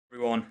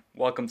everyone,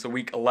 welcome to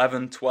week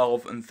 11,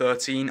 12 and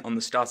 13 on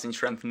the Starting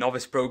Strength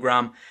Novice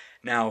program.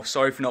 Now,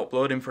 sorry for not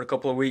uploading for a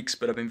couple of weeks,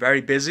 but I've been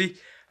very busy.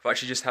 I've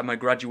actually just had my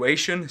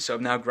graduation, so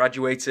I've now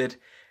graduated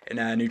in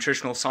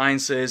nutritional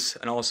sciences,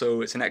 and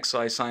also it's an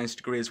exercise science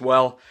degree as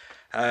well.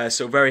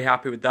 So very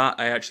happy with that.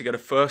 I actually got a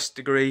first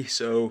degree,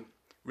 so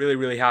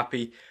really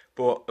happy.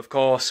 But of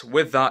course,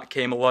 with that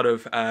came a lot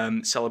of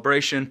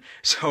celebration.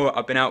 So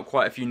I've been out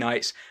quite a few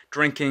nights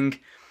drinking,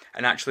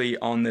 and actually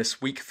on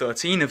this week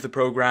 13 of the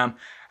program,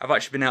 I've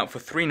actually been out for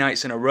 3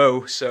 nights in a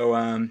row. So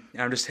I'm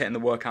just hitting the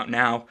workout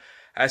now.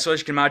 So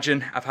as you can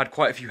imagine, I've had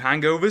quite a few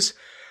hangovers,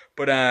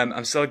 but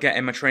I'm still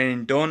getting my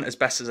training done as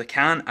best as I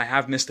can. I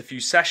have missed a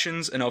few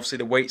sessions, and obviously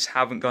the weights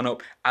haven't gone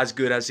up as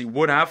good as they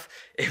would have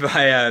if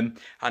I hadn't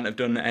have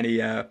done any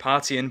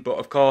partying. But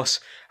of course,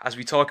 as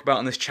we talk about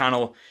on this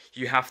channel,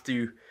 you have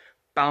to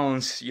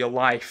balance your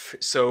life.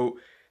 So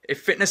if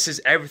fitness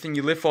is everything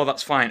you live for,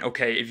 that's fine.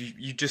 Okay, if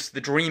you just,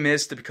 the dream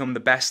is to become the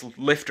best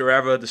lifter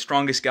ever, the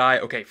strongest guy,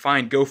 okay,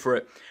 fine, go for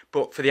it.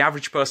 But for the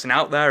average person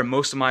out there, and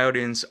most of my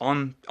audience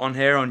on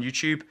here on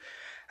YouTube,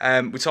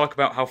 we talk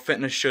about how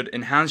fitness should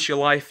enhance your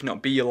life,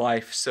 not be your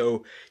life.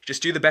 So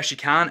just do the best you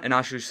can, and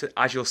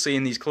as you'll see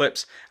in these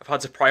clips, I've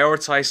had to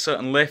prioritize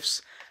certain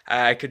lifts.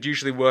 I could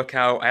usually work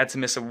out, I had to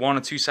miss 1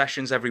 or 2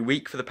 sessions every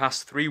week for the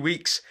past 3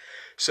 weeks.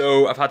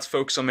 So I've had to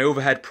focus on my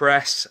overhead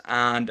press,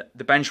 and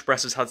the bench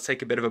press has had to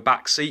take a bit of a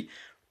back seat,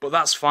 but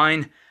that's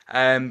fine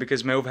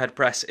because my overhead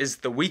press is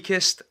the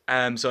weakest.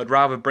 So I'd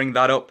rather bring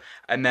that up,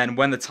 and then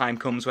when the time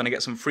comes, when I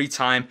get some free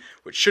time,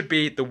 which should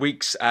be the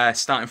weeks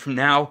starting from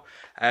now,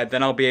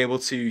 then I'll be able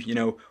to, you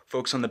know,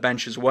 focus on the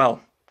bench as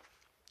well.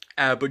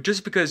 But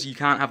just because you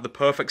can't have the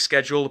perfect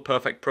schedule, the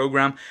perfect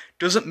program,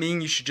 doesn't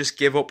mean you should just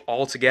give up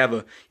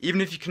altogether.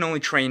 Even if you can only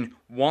train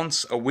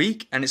once a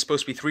week, and it's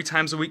supposed to be 3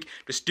 times a week,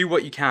 just do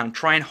what you can.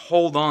 Try and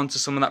hold on to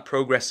some of that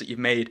progress that you've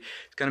made.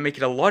 It's going to make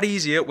it a lot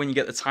easier when you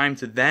get the time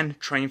to then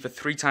train for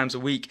 3 times a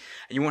week,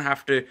 and you won't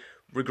have to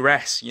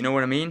regress, you know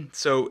what I mean?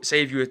 So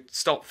say if you had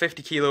stopped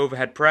 50 kilo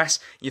overhead press,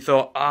 you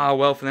thought,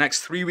 well, for the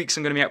next 3 weeks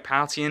I'm going to be out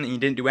partying, and you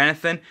didn't do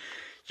anything,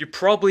 you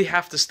probably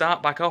have to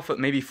start back off at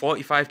maybe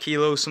 45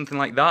 kilos, something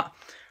like that.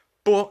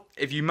 But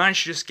if you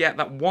manage to just get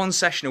that 1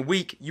 session a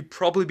week, you'd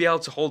probably be able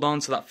to hold on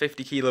to that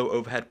 50 kilo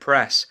overhead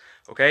press,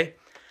 okay?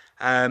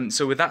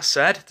 So with that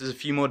said, there's a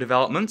few more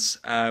developments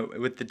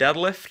with the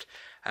deadlift.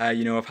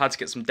 You know, I've had to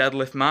get some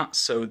deadlift mats,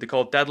 so they're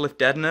called Deadlift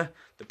Deadener.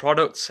 The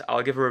product,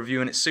 I'll give a review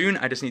on it soon.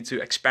 I just need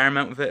to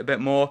experiment with it a bit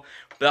more.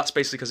 But that's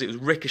basically because it was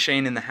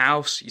ricocheting in the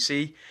house, you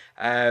see,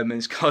 and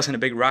it's causing a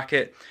big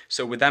racket.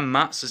 So with them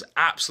mats, there's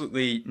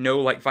absolutely no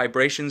like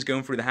vibrations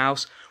going through the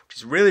house, which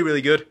is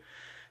really good.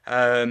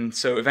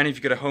 So if any of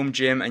you got a home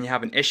gym and you're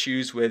having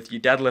issues with your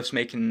deadlifts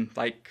making,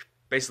 like,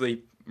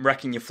 basically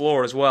wrecking your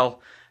floor as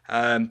well,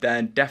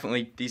 then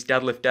definitely these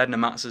Deadlift Deadener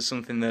mats is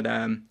something that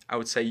I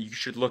would say you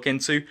should look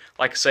into.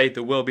 Like I say,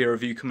 there will be a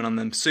review coming on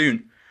them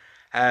soon.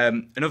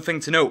 Another thing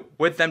to note,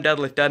 with them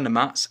Deadlift Deadener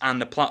mats and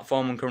the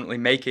platform I'm currently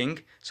making,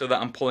 so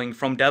that I'm pulling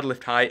from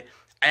deadlift height,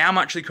 I am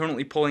actually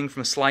currently pulling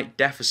from a slight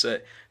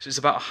deficit. So it's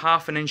about a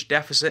 ½ an inch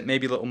deficit,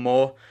 maybe a little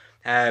more,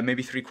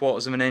 maybe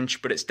 3/4 of an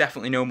inch, but it's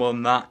definitely no more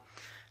than that.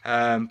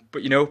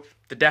 But you know,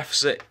 the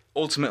deficit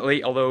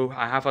ultimately, although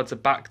I have had to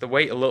back the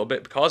weight a little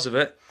bit because of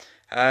it,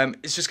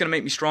 it's just going to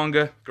make me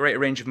stronger, greater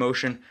range of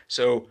motion.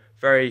 So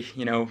very,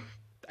 you know,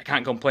 I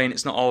can't complain.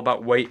 It's not all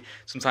about weight.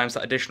 Sometimes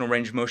that additional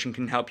range of motion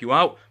can help you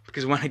out,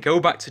 because when I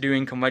go back to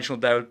doing conventional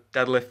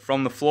deadlift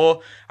from the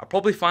floor, I'll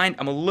probably find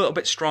I'm a little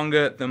bit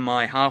stronger than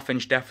my ½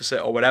 inch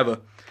deficit or whatever.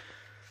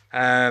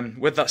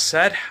 With that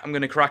said, I'm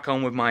going to crack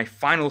on with my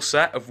final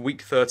set of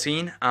week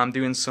 13. I'm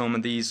doing some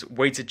of these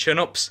weighted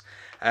chin-ups,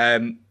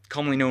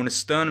 commonly known as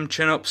sternum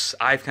chin-ups.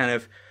 I've kind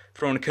of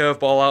thrown a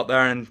curveball out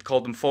there and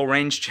called them full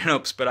range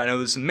chin-ups, but I know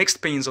there's some mixed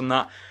opinions on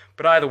that.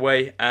 But either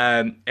way,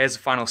 here's the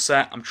final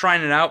set. I'm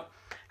trying it out,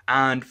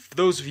 and for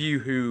those of you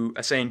who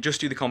are saying just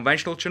do the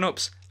conventional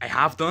chin-ups, I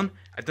have done.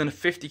 I've done a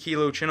 50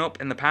 kilo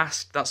chin-up in the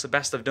past. That's the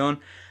best I've done.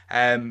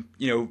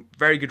 You know,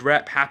 very good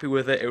rep, happy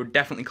with it. It would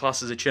definitely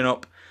class as a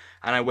chin-up,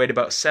 and I weighed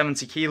about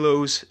 70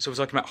 kilos, so we're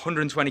talking about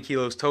 120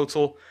 kilos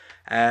total.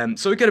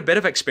 So we get a bit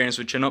of experience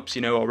with chin-ups,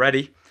 you know,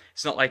 already.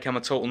 It's not like I'm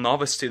a total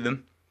novice to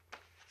them.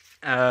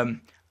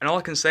 And all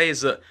I can say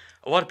is that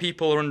a lot of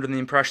people are under the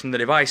impression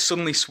that if I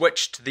suddenly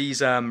switch to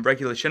these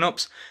regular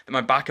chin-ups, that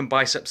my back and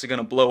biceps are going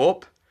to blow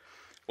up.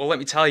 Well, let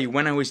me tell you,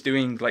 when I was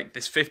doing like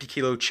this 50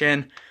 kilo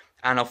chin,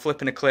 and I'll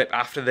flip in a clip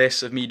after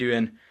this of me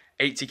doing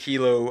 80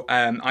 kilo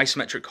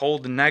isometric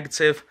hold and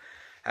negative,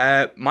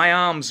 my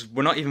arms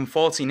were not even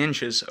 14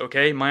 inches,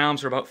 okay? My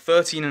arms were about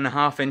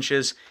 13.5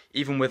 inches,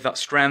 even with that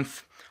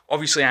strength.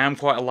 Obviously, I am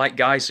quite a light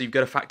guy, so you've got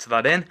to factor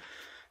that in.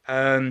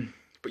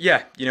 But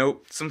yeah, you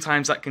know,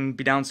 sometimes that can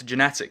be down to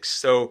genetics.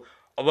 So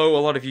although a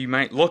lot of you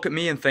might look at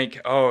me and think,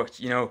 oh,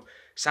 you know,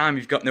 Sam,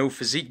 you've got no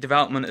physique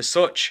development as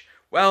such,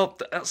 well,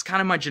 that's kind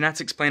of my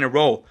genetics playing a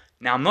role.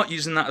 Now, I'm not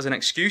using that as an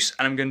excuse,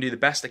 and I'm going to do the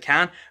best I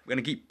can. I'm going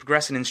to keep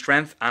progressing in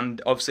strength,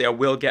 and obviously I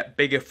will get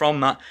bigger from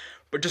that.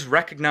 But just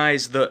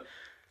recognize that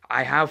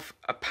I have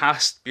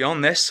passed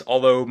beyond this,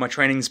 although my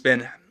training's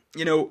been,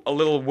 you know, a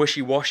little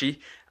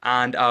wishy-washy,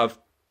 and I've,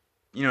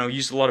 you know,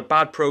 used a lot of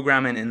bad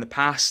programming in the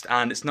past,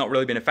 and it's not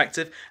really been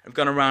effective. I've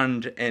gone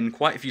around in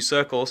quite a few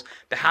circles.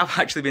 There have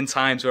actually been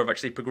times where I've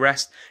actually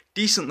progressed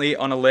decently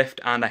on a lift,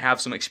 and I have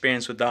some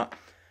experience with that.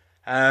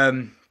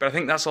 But I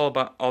think that's all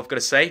I've got to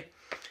say.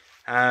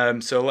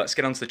 So let's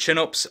get on to the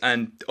chin-ups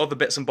and other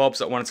bits and bobs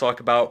that I want to talk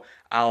about.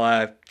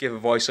 I'll give a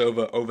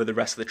voiceover over the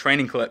rest of the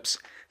training clips.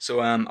 So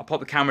I'll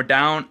pop the camera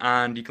down,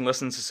 and you can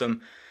listen to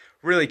some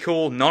really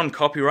cool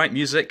non-copyright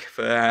music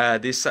for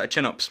this set of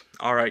chin-ups.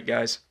 Alright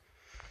guys.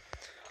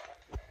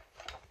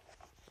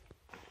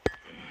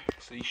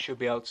 So you should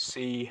be able to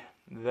see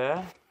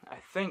there, I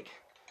think.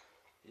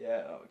 Yeah,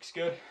 that looks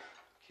good.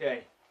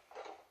 Okay.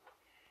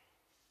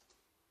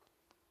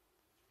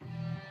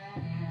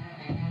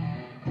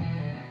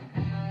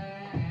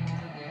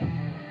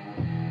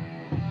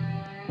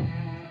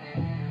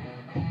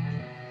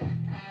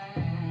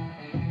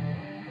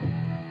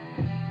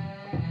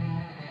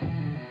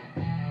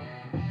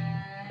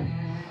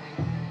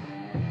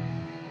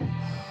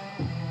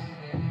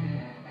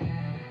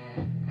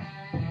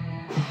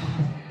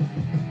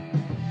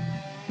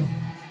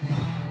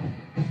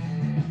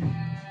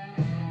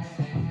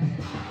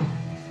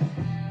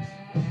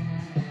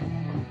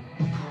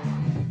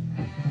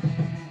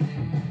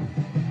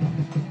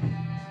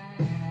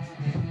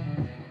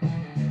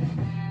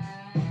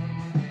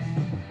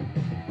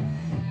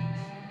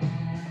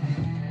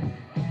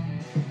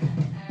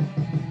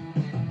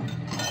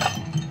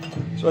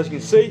 So as you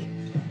can see,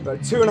 about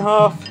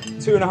 2.5,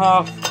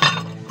 2.5,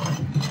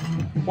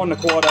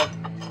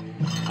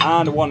 1.25,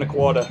 and a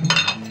 1.25.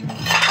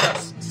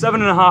 That's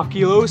 7.5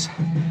 kilos.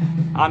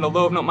 And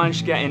although I've not managed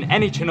to get in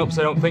any chin-ups,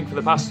 I don't think, for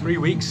the past 3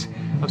 weeks,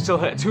 I've still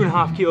hit a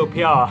 2.5 kilo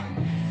PR.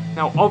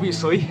 Now,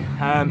 obviously,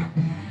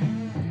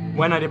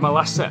 when I did my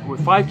last set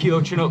with 5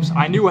 kilo chin-ups,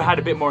 I knew I had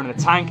a bit more in the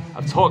tank.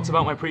 I've talked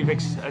about my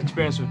previous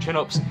experience with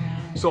chin-ups.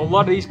 So a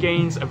lot of these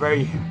gains are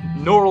very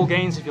neural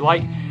gains, if you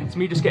like. It's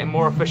me just getting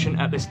more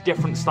efficient at this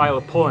different style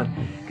of pulling,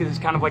 because it's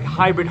kind of like a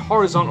hybrid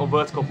horizontal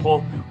vertical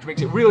pull, which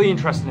makes it really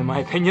interesting in my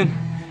opinion.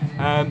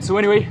 So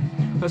anyway,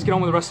 let's get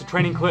on with the rest of the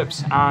training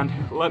clips, and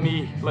let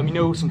me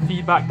know some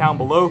feedback down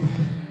below,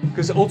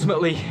 because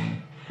ultimately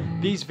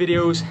these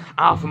videos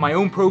are for my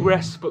own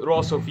progress, but they're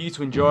also for you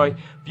to enjoy,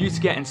 for you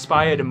to get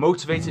inspired and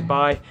motivated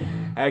by,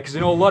 because I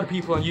know a lot of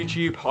people on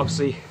YouTube,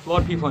 obviously a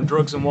lot of people on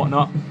drugs and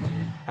whatnot,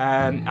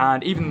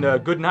 and even the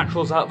good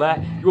naturals out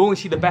there, you only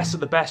see the best of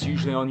the best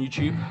usually on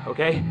YouTube,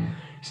 okay?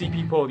 You see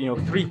people, you know,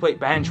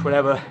 3-plate bench,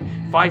 whatever,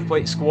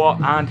 5-plate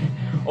squat, and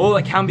all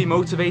that can be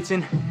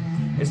motivating,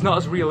 it's not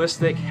as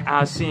realistic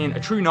as seeing a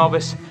true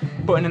novice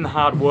putting in the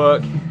hard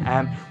work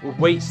with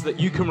weights that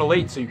you can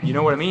relate to, you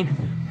know what I mean?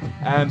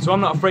 So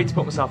I'm not afraid to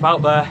put myself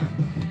out there.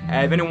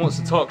 If anyone wants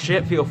to talk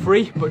shit, feel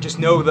free, but just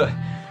know that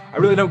I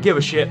really don't give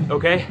a shit,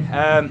 okay?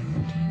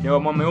 You know,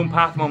 I'm on my own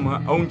path, I'm on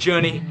my own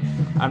journey,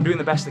 I'm doing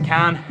the best I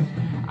can,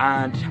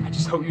 and I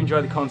just hope you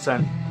enjoy the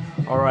content.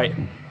 Alright.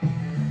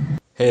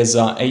 Here's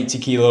that 80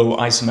 kilo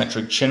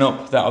isometric chin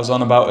up that I was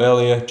on about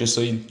earlier, just so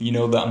you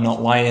know that I'm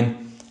not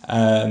lying.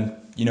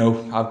 You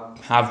know,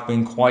 I have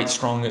been quite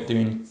strong at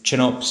doing chin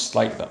ups,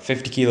 like that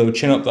 50 kilo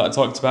chin up that I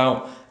talked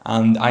about,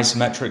 and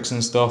isometrics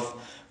and stuff,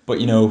 but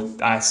you know,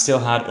 I still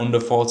had under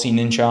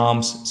 14-inch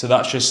arms, so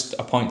that's just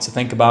a point to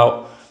think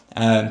about.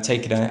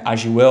 Take it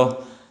as you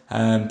will.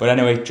 But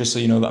anyway, just so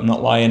you know that I'm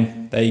not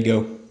lying, there you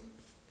go.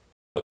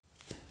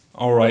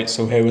 Alright,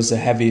 so here was the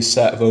heaviest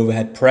set of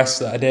overhead press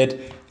that I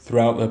did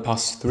throughout the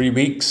past 3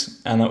 weeks,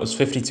 and that was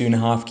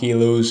 52.5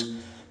 kilos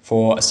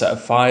for a set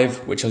of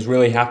 5, which I was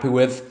really happy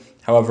with.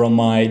 However, on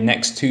my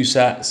next 2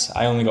 sets,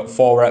 I only got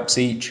 4 reps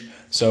each,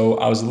 so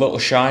I was a little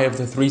shy of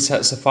the 3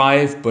 sets of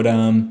 5, but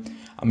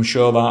I'm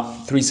sure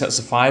that 3 sets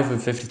of 5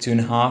 with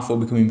 52.5 will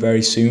be coming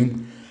very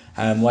soon.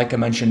 Like I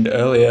mentioned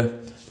earlier,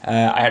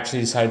 I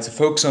actually decided to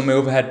focus on my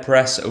overhead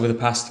press over the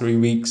past 3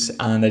 weeks,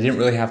 and I didn't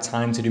really have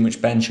time to do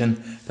much benching.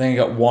 I think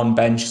I got 1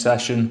 bench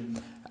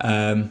session,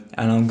 and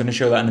I'm going to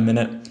show that in a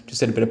minute.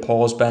 Just did a bit of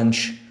pause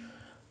bench.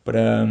 But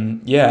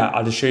yeah,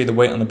 I'll just show you the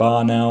weight on the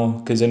bar now,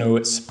 because I know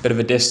it's a bit of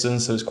a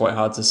distance, so it's quite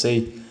hard to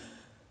see.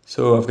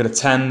 So I've got a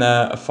 10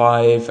 there, a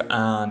 5,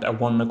 and a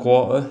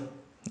 1.25.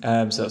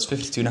 So that's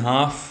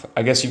 52.5.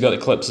 I guess you've got the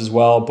clips as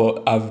well,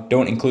 but I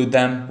don't include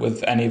them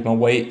with any of my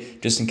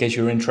weight, just in case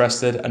you're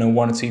interested. I know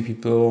 1 or 2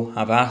 people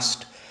have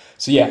asked.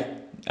 So yeah,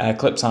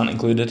 clips aren't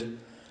included.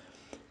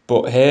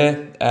 But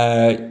here,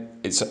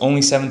 it's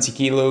only 70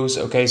 kilos,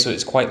 okay, so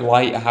it's quite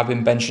light. I have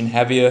been benching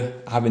heavier,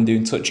 I have been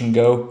doing touch and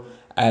go.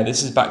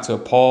 This is back to a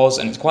pause,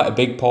 and it's quite a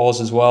big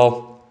pause as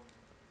well.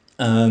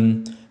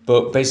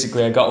 But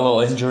basically I got a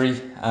little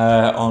injury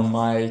on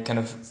my kind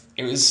of,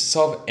 it was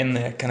sort of in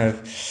the kind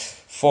of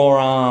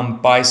forearm,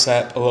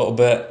 bicep a little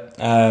bit,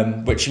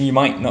 which you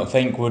might not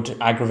think would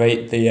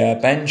aggravate the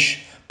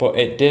bench, but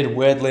it did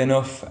weirdly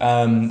enough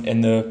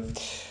in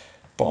the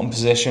bottom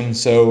position.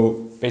 So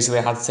basically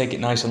I had to take it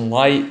nice and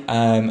light,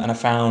 and I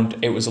found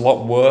it was a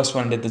lot worse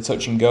when I did the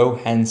touch and go,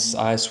 hence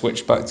I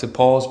switched back to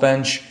pause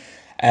bench.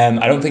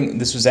 I don't think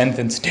this was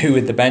anything to do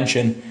with the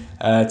benching.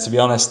 To be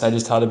honest, I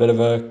just had a bit of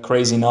a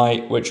crazy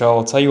night, which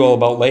I'll tell you all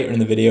about later in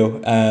the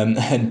video,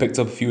 and picked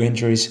up a few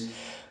injuries.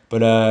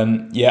 But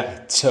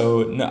yeah,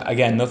 so no,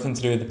 again, nothing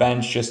to do with the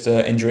bench, just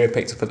an injury I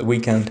picked up at the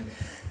weekend.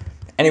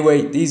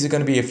 Anyway, these are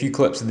going to be a few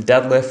clips of the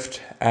deadlift.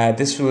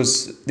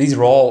 These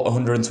are all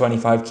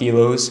 125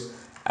 kilos.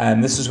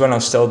 This was when I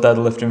was still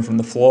deadlifting from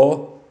the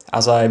floor.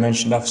 As I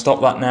mentioned, I've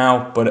stopped that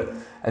now, but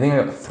I think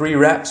I got 3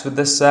 reps with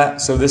this set.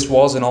 So this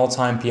was an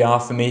all-time PR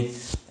for me.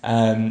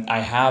 I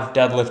have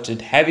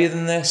deadlifted heavier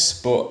than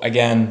this, but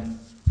again,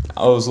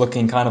 I was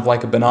looking kind of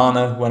like a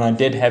banana when I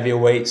did heavier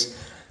weights.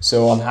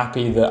 So I'm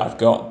happy that I've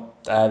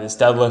got this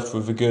deadlift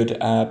with a good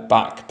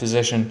back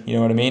position, you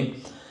know what I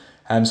mean?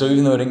 So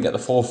even though I didn't get the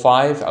full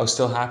 5, I was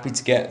still happy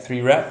to get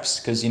 3 reps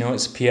because, you know,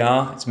 it's a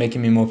PR. It's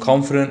making me more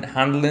confident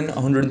handling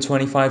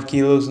 125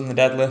 kilos in the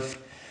deadlift.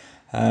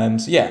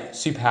 So yeah,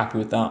 super happy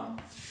with that.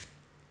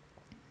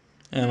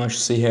 I should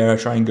see here, I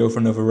try and go for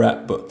another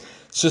rep, but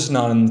it's just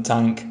not in the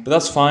tank. But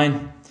that's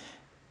fine.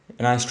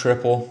 A nice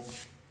triple.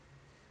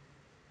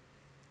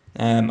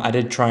 I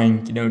did try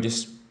and, you know,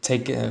 just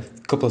take a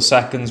couple of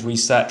seconds,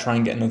 reset, try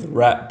and get another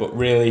rep, but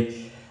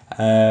really,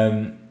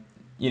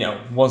 you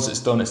know, once it's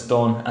done, it's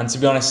done. And to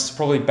be honest, it's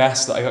probably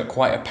best that I got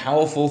quite a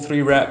powerful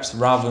 3 reps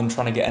rather than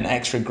trying to get an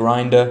extra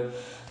grinder.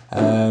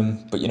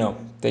 But you know,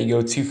 there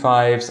you go, 2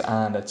 5s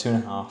and a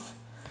 2.5.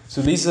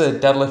 So these are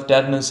deadlift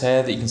deadeners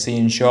here that you can see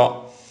in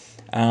shot.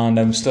 And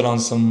I'm stood on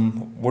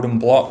some wooden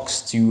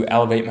blocks to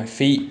elevate my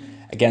feet.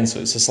 Again, so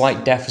it's a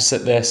slight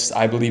deficit this.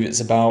 I believe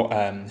it's about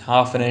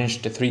 1/2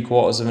 inch to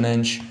 3/4 of an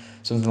inch,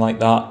 something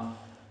like that.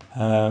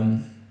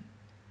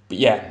 But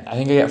yeah, I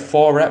think I get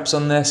 4 reps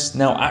on this.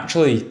 Now,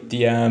 actually,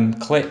 the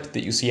clip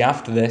that you see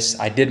after this,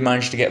 I did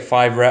manage to get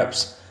 5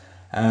 reps.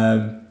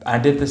 I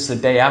did this the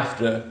day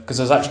after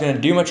because I was actually going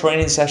to do my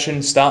training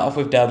session, start off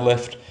with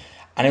deadlift,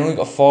 and I only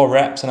got 4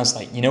 reps. And I was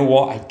like, you know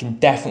what, I can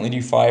definitely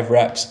do 5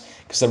 reps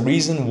because the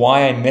reason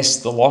why I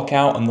missed the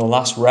lockout on the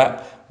last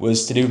rep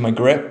was to do with my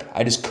grip.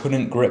 I just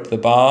couldn't grip the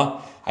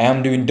bar. I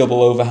am doing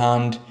double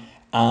overhand,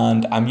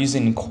 and I'm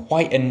using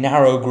quite a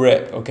narrow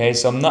grip, okay?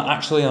 So I'm not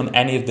actually on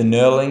any of the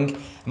knurling.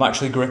 I'm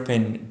actually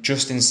gripping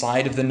just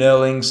inside of the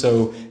knurling,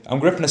 so I'm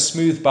gripping a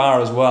smooth bar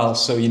as well.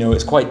 So, you know,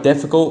 it's quite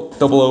difficult,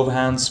 double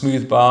overhand,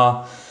 smooth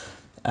bar.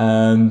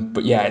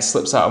 But yeah, it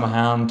slips out of my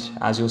hand,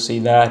 as you'll see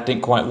there.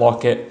 Didn't quite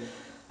lock it.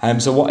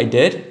 So what I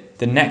did,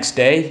 the next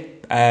day,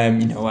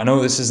 you know, I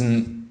know this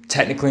isn't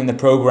technically in the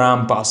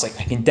program, but I was like,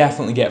 I can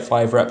definitely get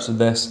 5 reps with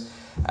this.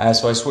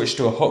 So I switched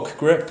to a hook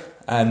grip.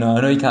 No,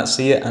 I know you can't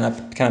see it, and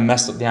I've kind of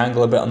messed up the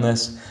angle a bit on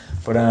this.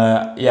 But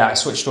yeah, I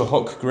switched to a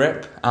hook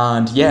grip,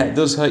 and yeah, it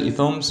does hurt your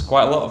thumbs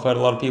quite a lot. I've heard a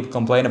lot of people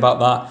complain about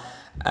that.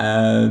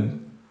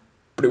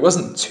 But it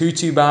wasn't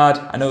too bad.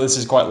 I know this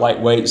is quite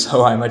lightweight,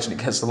 so I imagine it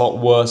gets a lot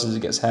worse as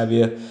it gets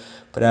heavier.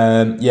 But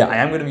yeah, I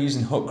am going to be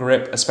using hook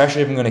grip,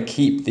 especially if I'm going to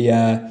keep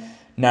the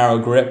narrow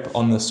grip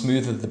on the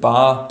smooth of the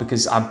bar,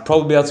 because I'd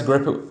probably be able to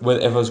grip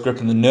it if I was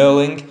gripping the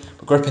knurling,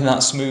 but gripping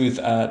that smooth,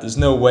 there's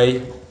no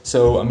way.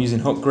 So I'm using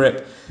hook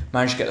grip,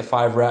 managed to get the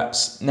 5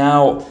 reps.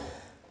 Now,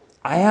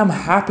 I am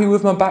happy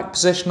with my back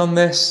position on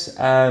this,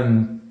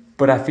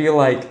 but I feel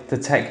like the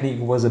technique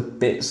was a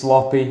bit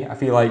sloppy. I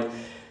feel like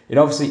it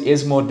obviously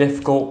is more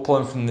difficult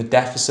pulling from the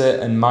deficit,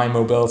 and my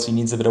mobility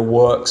needs a bit of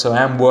work. So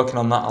I am working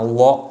on that a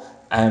lot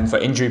for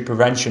injury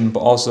prevention, but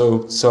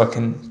also so I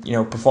can, you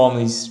know, perform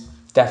these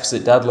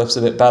deficit deadlifts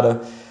a bit better,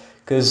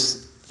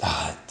 because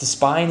the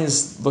spine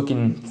is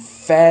looking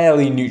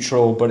fairly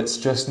neutral, but it's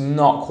just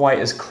not quite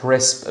as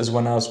crisp as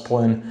when I was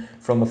pulling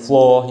from the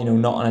floor, you know,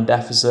 not on a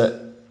deficit.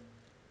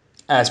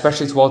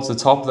 Especially towards the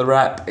top of the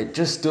rep, it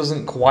just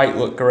doesn't quite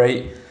look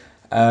great.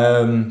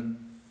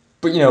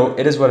 But you know,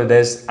 it is what it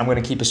is. I'm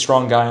going to keep a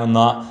strong eye on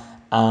that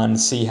and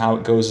see how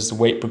it goes as the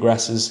weight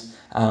progresses.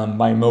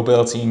 My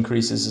mobility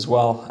increases as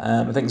well.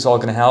 I think it's all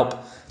going to help.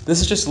 This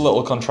is just a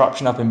little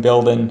contraption I've been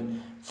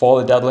building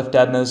for the deadlift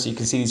deadeners. You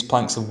can see these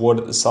planks of wood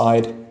at the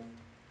side.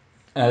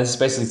 This is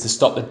basically to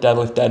stop the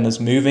deadlift deadeners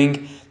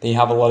moving. They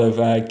have a lot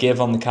of give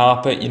on the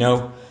carpet, you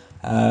know.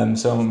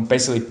 So I'm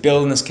basically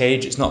building this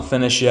cage. It's not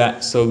finished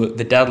yet, so that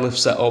the deadlift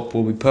setup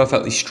will be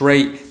perfectly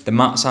straight. The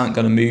mats aren't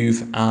going to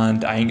move,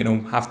 and I ain't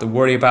going to have to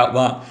worry about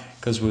that,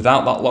 because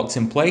without that locked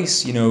in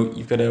place, you know,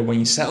 you've got to, when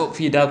you set up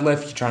for your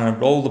deadlift, you're trying to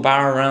roll the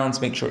bar around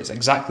to make sure it's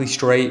exactly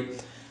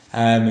straight,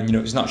 and you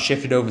know, it's not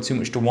shifted over too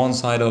much to one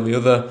side or the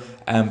other.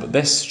 But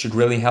this should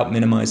really help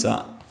minimize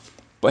that.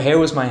 But here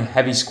was my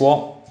heavy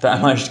squat that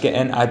I managed to get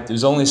in. It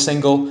was only a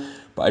single,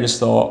 but I just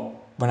thought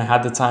when I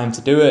had the time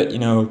to do it, you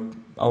know,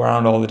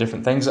 around all the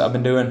different things that I've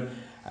been doing,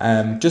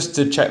 just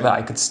to check that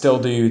I could still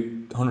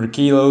do 100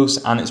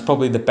 kilos, and it's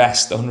probably the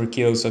best 100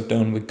 kilos I've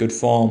done with good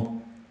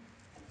form.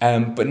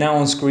 But now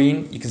on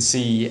screen, you can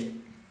see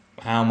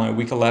how my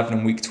week 11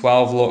 and week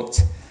 12 looked.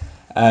 So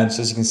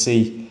as you can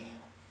see,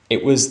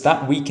 it was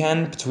that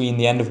weekend between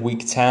the end of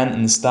week 10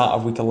 and the start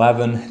of week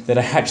 11 that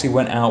I actually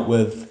went out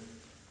with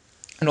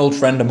an old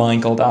friend of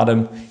mine called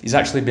Adam. He's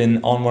actually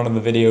been on one of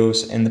the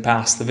videos in the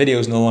past. The video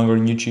is no longer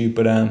on YouTube,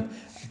 but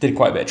did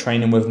quite a bit of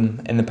training with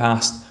him in the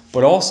past.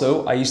 But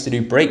also, I used to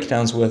do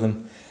breakdowns with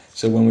him.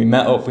 So when we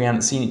met up, we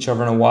hadn't seen each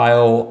other in a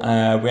while.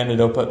 We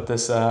ended up at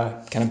this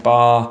kind of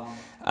bar,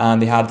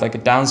 and they had like a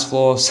dance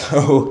floor.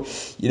 So,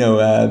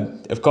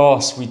 of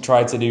course, we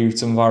tried to do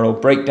some of our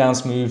old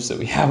breakdance moves that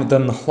we haven't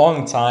done in a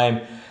long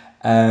time.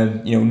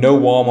 No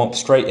warm up,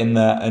 straight in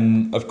there,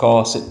 and of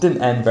course, it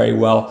didn't end very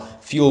well.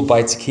 Fueled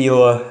by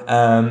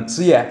tequila.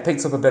 So yeah,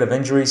 picked up a bit of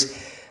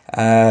injuries,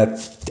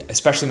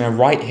 especially my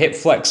right hip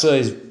flexor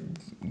is.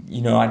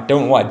 I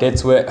don't know what I did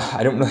to it.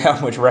 I don't really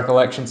have much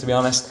recollection, to be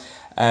honest.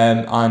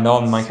 And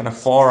on my kind of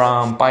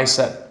forearm,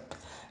 bicep,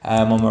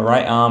 on my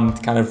right arm,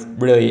 kind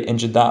of really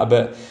injured that a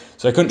bit.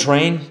 So I couldn't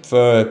train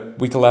for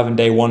week 11,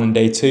 day 1 and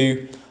day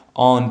 2.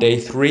 On day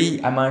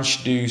 3, I managed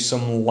to do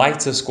some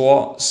lighter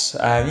squats.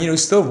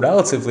 Still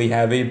relatively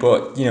heavy,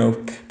 but,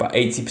 about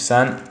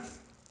 80%.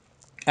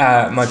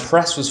 My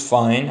press was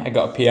fine. I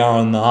got a PR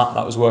on that.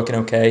 That was working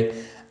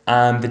okay.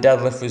 And the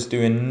deadlift was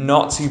doing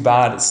not too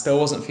bad. It still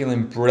wasn't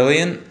feeling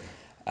brilliant.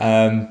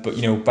 But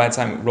by the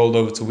time it rolled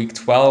over to week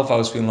 12, I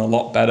was feeling a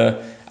lot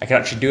better. I could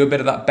actually do a bit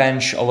of that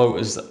bench, although it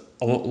was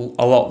a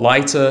lot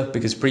lighter,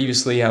 because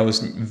previously I was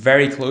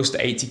very close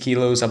to 80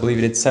 kilos. I believe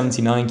I did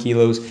 79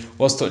 kilos,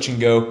 was touch and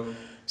go.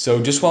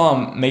 So just while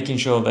I'm making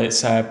sure that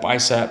its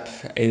bicep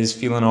is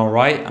feeling all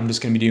right, I'm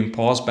just going to be doing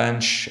pause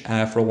bench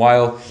for a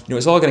while.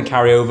 It's all going to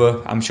carry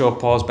over. I'm sure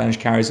pause bench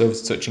carries over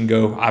to touch and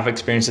go. I've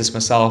experienced this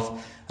myself,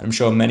 and I'm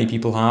sure many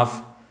people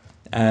have.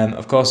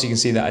 Of course, you can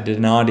see that I did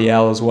an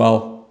RDL as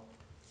well.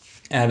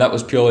 That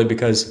was purely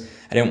because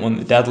I didn't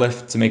want the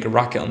deadlift to make a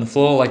racket on the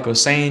floor, like I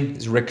was saying.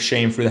 It's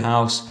ricocheting through the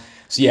house.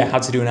 So yeah, I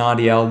had to do an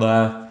RDL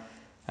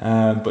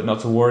there, but not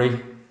to worry.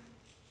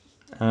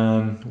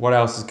 What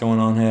else is going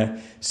on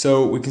here?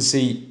 So we can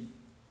see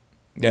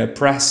the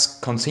press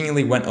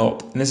continually went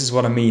up, and this is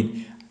what I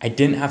mean. I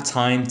didn't have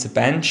time to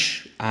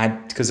bench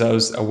because I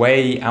was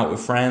away, out with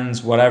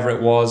friends, whatever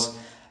it was,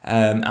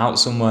 out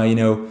somewhere,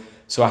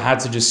 So I had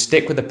to just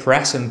stick with the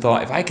press and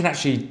thought, if I can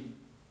actually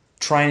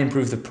try and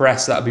improve the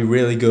press, that'd be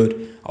really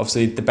good.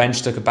 Obviously, the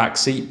bench took a back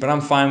seat, but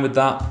I'm fine with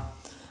that.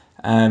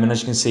 And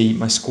as you can see,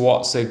 my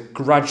squats are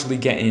gradually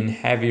getting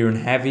heavier and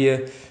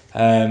heavier.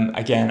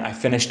 Again, I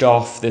finished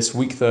off this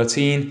week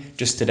 13,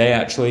 just today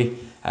actually,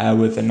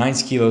 with a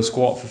 90 kilo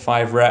squat for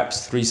 5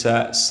 reps, 3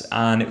 sets,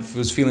 and it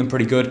was feeling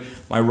pretty good.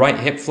 My right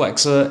hip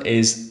flexor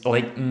is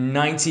like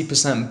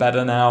 90%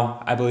 better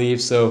now, I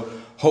believe. So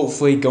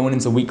hopefully going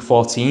into week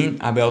 14,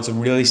 I'll be able to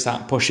really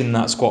start pushing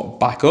that squat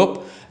back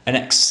up and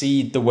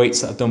exceed the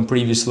weights that I've done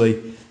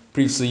previously.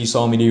 Previously, you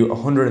saw me do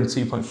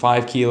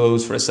 102.5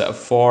 kilos for a set of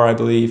 4, I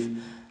believe,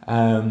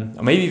 or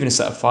maybe even a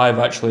set of 5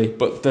 actually.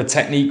 But the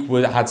technique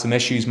had some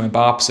issues. My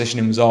bar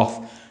positioning was off.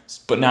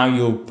 But now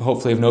you'll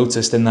hopefully have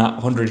noticed in that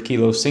 100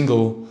 kilo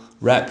single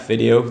rep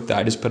video that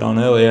I just put on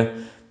earlier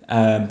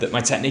that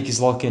my technique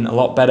is looking a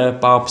lot better.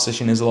 Bar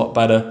position is a lot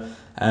better.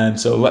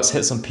 So let's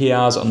hit some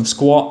PRs on the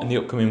squat in the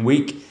upcoming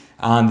week,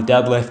 and the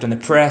deadlift and the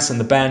press and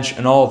the bench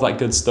and all of that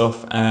good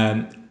stuff.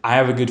 I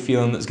have a good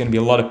feeling there's going to be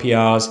a lot of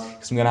PRs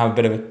because I'm going to have a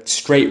bit of a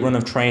straight run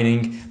of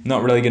training. I'm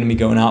not really going to be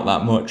going out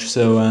that much.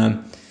 So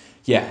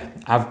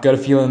I've got a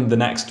feeling the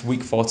next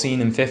week 14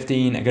 and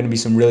 15 are going to be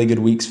some really good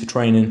weeks for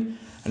training.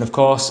 And of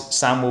course,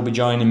 Sam will be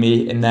joining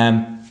me in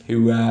them,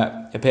 who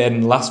appeared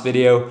in the last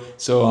video.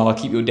 So I'll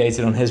keep you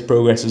updated on his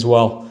progress as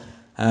well.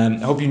 I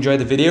hope you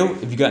enjoyed the video.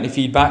 If you got any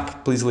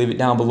feedback, please leave it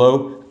down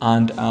below,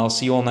 and I'll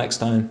see you all next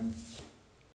time.